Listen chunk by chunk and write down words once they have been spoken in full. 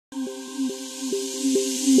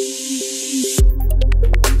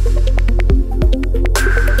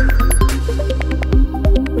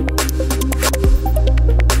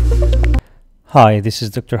Hi, this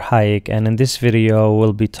is Dr. Hayek, and in this video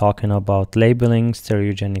we'll be talking about labeling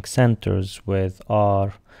stereogenic centers with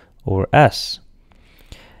R or S.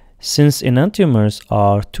 Since enantiomers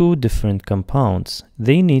are two different compounds,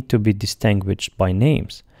 they need to be distinguished by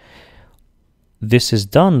names. This is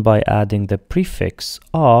done by adding the prefix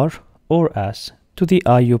R or S to the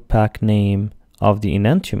IUPAC name of the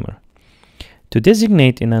enantiomer. To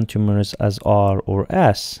designate enantiomers as R or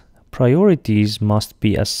S, priorities must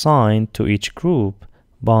be assigned to each group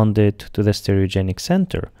bonded to the stereogenic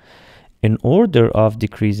center in order of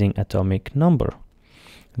decreasing atomic number.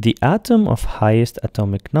 The atom of highest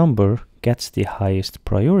atomic number gets the highest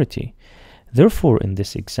priority. Therefore, in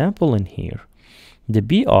this example in here, the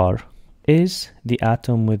Br is the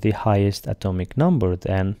atom with the highest atomic number,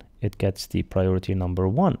 then it gets the priority number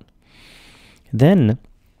 1. Then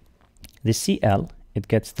the Cl, it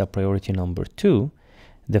gets the priority number 2.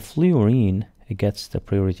 The fluorine, it gets the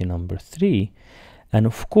priority number 3. And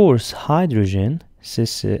of course, hydrogen,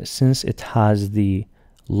 since it has the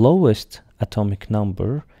lowest atomic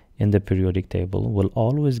number in the periodic table, will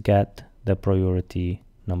always get the priority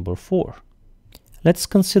number 4. Let's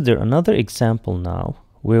consider another example now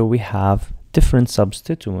where we have different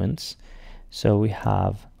substituents. So we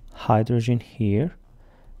have hydrogen here,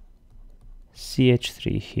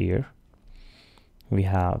 CH3 here, we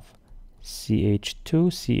have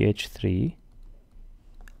CH2, CH3,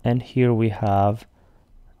 and here we have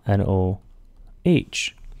an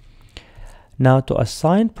OH. Now to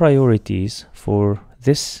assign priorities for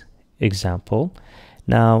this example,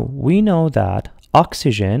 now we know that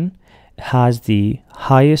oxygen has the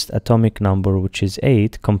highest atomic number, which is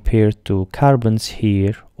 8, compared to carbons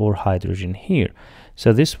here or hydrogen here.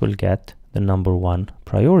 So this will get the number 1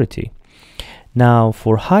 priority. Now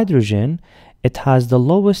for hydrogen, it has the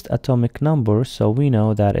lowest atomic number, so we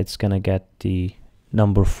know that it's going to get the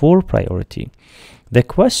number 4 priority. The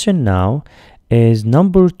question now is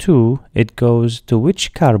number 2, it goes to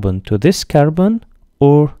which carbon? To this carbon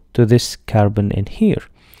or to this carbon in here?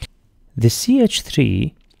 The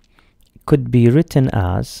CH3 could be written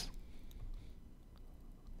as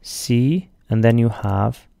C, and then you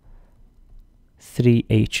have 3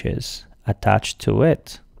 H's attached to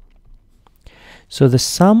it. So the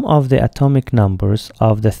sum of the atomic numbers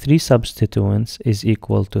of the 3 substituents is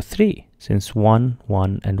equal to 3, since 1,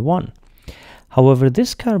 1, and 1. However,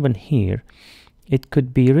 this carbon here, it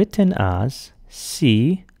could be written as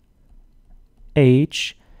C,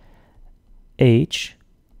 H, H,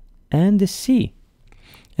 and the C.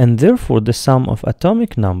 And therefore, the sum of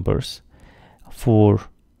atomic numbers for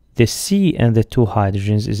the C and the 2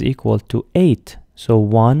 hydrogens is equal to 8. So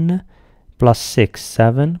 1 plus 6,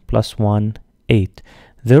 7 plus 1, 8.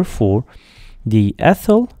 Therefore, the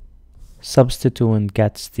ethyl substituent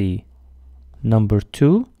gets the number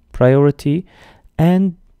 2 priority,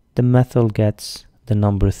 and the methyl gets the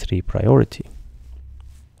number 3 priority.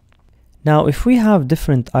 Now, if we have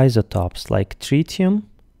different isotopes like tritium,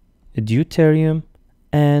 deuterium,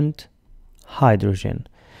 and hydrogen,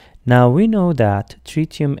 now we know that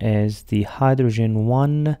tritium is the hydrogen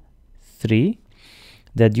 1, 3,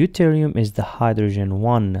 the deuterium is the hydrogen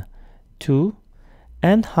 1, 2,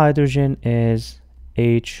 and hydrogen is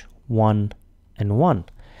H1 and 1.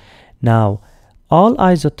 Now, all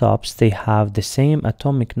isotopes, they have the same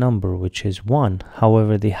atomic number, which is 1.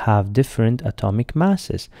 However, they have different atomic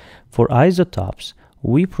masses. For isotopes,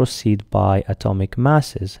 we proceed by atomic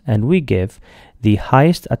masses, and we give the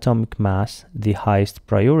highest atomic mass the highest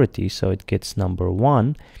priority, so it gets number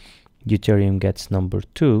 1, deuterium gets number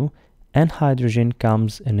 2, and hydrogen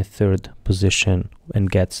comes in a 3rd position and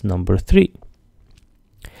gets number 3.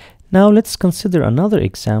 Now let's consider another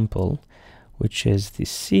example, which is the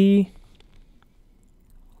C,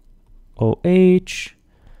 OH,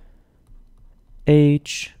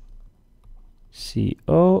 H,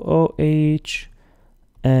 COOH,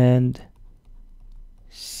 and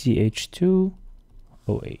CH2OH.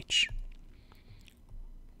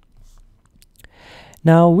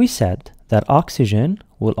 Now we said that oxygen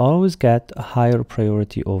will always get a higher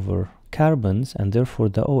priority over carbons, and therefore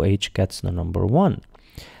the OH gets the number 1.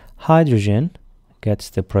 Hydrogen gets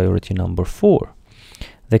the priority number 4.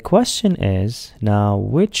 The question is now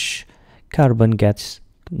which carbon gets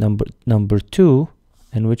number 2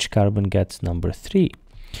 and which carbon gets number 3.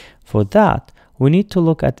 For that, we need to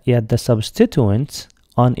look at the substituents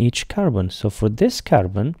on each carbon. So for this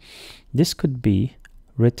carbon, this could be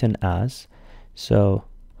written as, so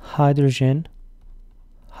hydrogen,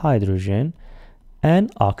 hydrogen,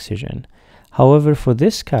 and oxygen. However, for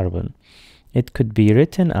this carbon, it could be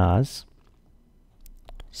written as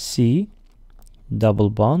C double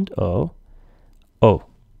bond O, O.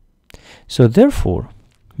 So therefore,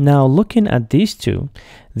 now looking at these two,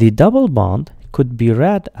 the double bond could be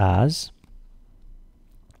read as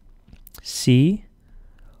COO,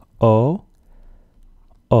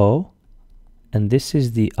 and this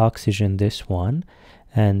is the oxygen, this one,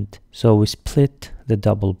 and so we split the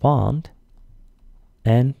double bond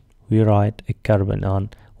and we write a carbon on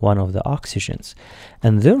one of the oxygens,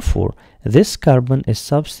 and therefore this carbon is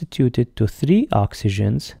substituted to 3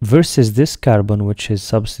 oxygens versus this carbon, which is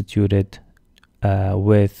substituted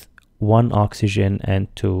with 1 oxygen and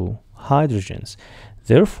 2 hydrogens.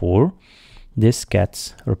 Therefore this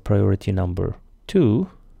gets a priority number 2,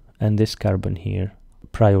 and this carbon here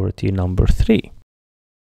priority number 3.